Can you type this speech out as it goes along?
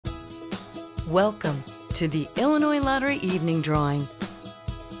Welcome to the Illinois Lottery Evening Drawing.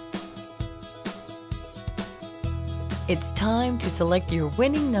 It's time to select your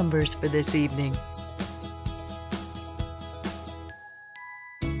winning numbers for this evening.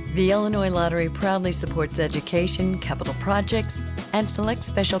 The Illinois Lottery proudly supports education, capital projects, and select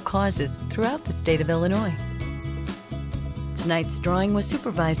special causes throughout the state of Illinois. Tonight's drawing was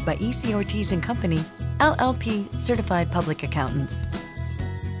supervised by E.C. Ortiz & Company, LLP Certified Public Accountants.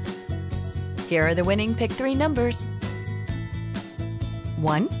 Here are the winning Pick 3 numbers.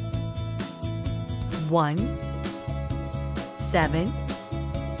 1, 1, 7,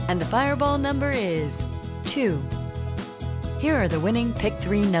 and the fireball number is 2. Here are the winning Pick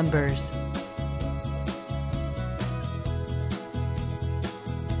 3 numbers.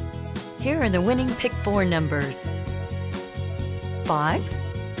 Here are the winning Pick 4 numbers. 5,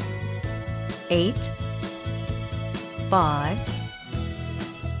 8, 5,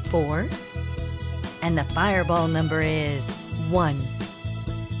 4, and the fireball number is 1.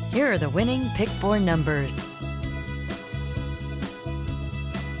 Here are the winning Pick 4 numbers.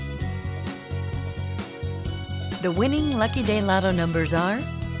 The winning Lucky Day Lotto numbers are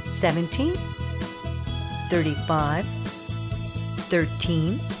 17, 35,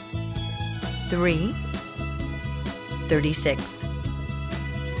 13, 3, 36.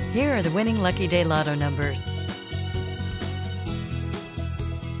 Here are the winning Lucky Day Lotto numbers.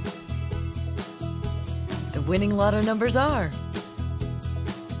 The winning Lotto numbers are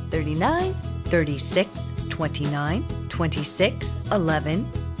 39, 36, 29, 26,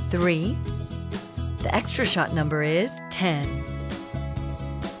 11, 3. The extra shot number is 10.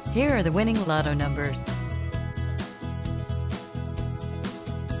 Here are the winning Lotto numbers.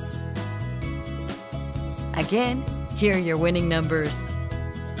 Again, here are your winning numbers.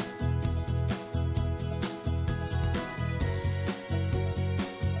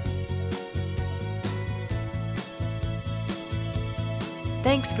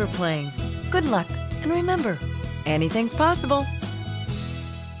 Thanks for playing. Good luck, and remember, anything's possible.